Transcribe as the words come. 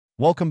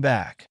Welcome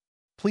back.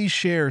 Please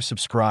share,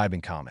 subscribe,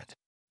 and comment.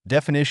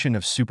 Definition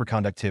of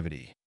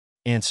superconductivity.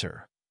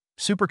 Answer.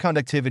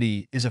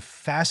 Superconductivity is a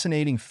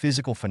fascinating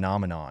physical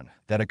phenomenon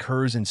that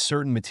occurs in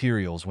certain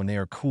materials when they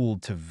are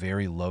cooled to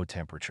very low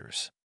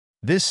temperatures.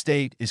 This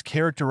state is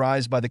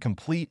characterized by the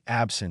complete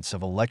absence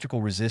of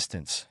electrical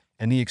resistance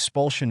and the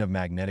expulsion of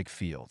magnetic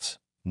fields,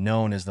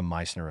 known as the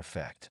Meissner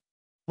effect.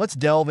 Let's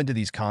delve into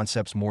these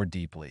concepts more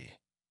deeply.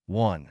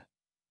 1.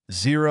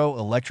 Zero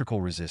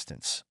electrical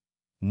resistance.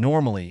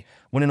 Normally,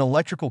 when an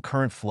electrical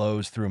current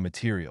flows through a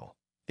material,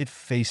 it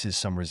faces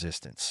some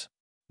resistance.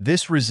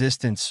 This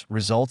resistance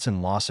results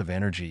in loss of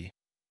energy,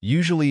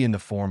 usually in the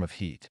form of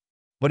heat.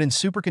 But in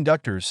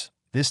superconductors,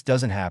 this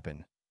doesn't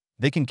happen.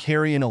 They can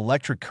carry an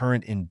electric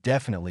current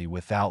indefinitely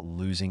without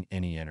losing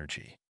any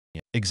energy.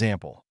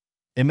 Example: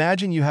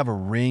 imagine you have a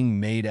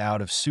ring made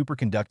out of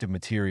superconductive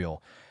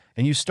material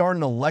and you start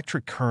an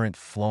electric current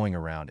flowing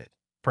around it,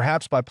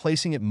 perhaps by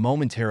placing it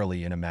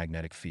momentarily in a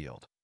magnetic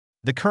field.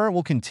 The current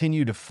will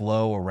continue to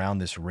flow around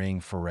this ring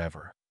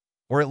forever,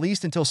 or at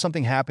least until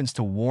something happens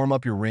to warm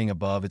up your ring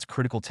above its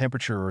critical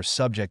temperature or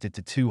subject it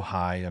to too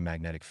high a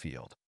magnetic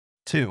field.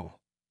 2.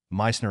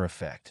 Meissner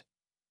effect.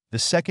 The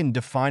second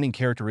defining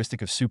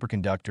characteristic of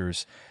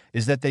superconductors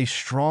is that they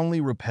strongly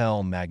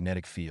repel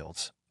magnetic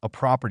fields, a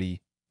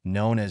property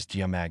known as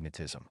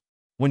geomagnetism.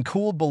 When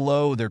cooled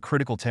below their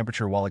critical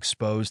temperature while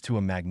exposed to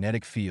a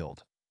magnetic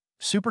field,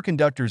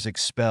 superconductors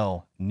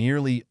expel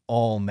nearly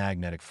all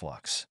magnetic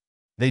flux.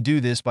 They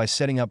do this by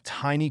setting up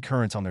tiny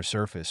currents on their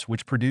surface,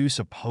 which produce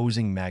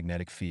opposing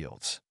magnetic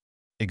fields.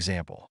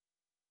 Example: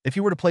 if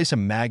you were to place a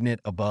magnet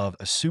above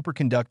a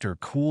superconductor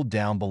cooled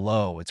down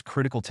below its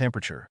critical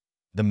temperature,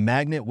 the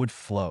magnet would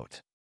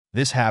float.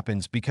 This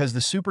happens because the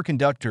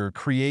superconductor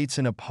creates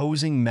an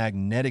opposing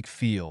magnetic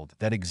field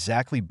that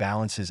exactly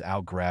balances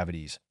out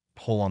gravity's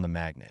pull on the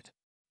magnet.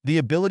 The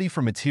ability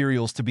for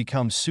materials to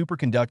become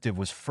superconductive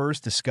was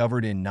first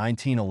discovered in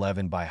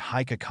 1911 by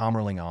Heike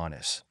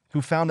Kamerlingh-Onnes,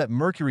 who found that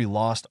mercury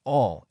lost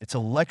all its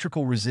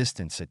electrical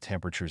resistance at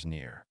temperatures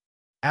near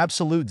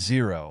absolute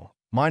zero,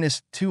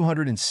 minus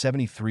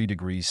 273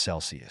 degrees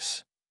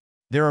Celsius.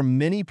 There are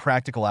many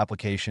practical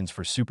applications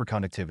for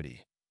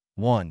superconductivity.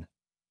 1.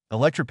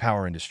 Electric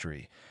power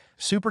industry.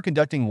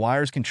 Superconducting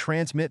wires can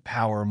transmit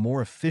power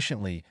more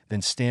efficiently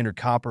than standard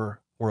copper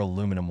or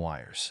aluminum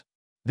wires.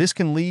 This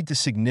can lead to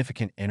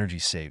significant energy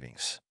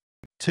savings.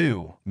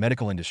 2.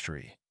 Medical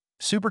industry.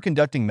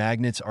 Superconducting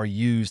magnets are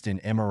used in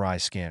MRI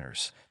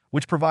scanners,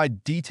 which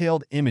provide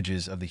detailed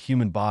images of the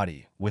human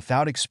body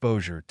without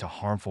exposure to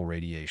harmful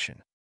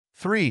radiation.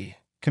 3.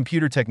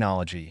 Computer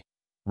technology.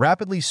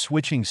 Rapidly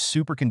switching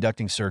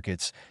superconducting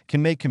circuits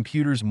can make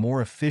computers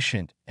more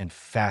efficient and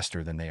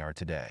faster than they are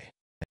today.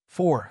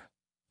 4.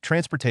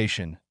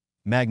 Transportation.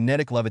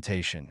 Magnetic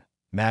levitation,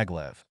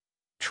 maglev.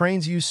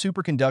 Trains use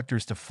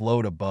superconductors to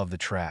float above the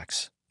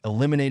tracks,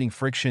 eliminating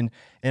friction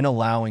and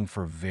allowing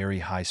for very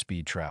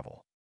high-speed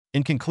travel.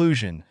 In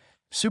conclusion,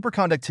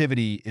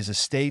 superconductivity is a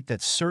state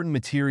that certain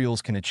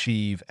materials can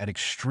achieve at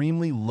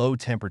extremely low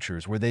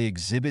temperatures where they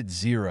exhibit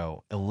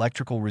zero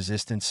electrical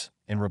resistance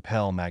and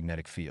repel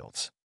magnetic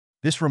fields.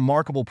 This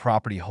remarkable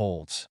property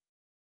holds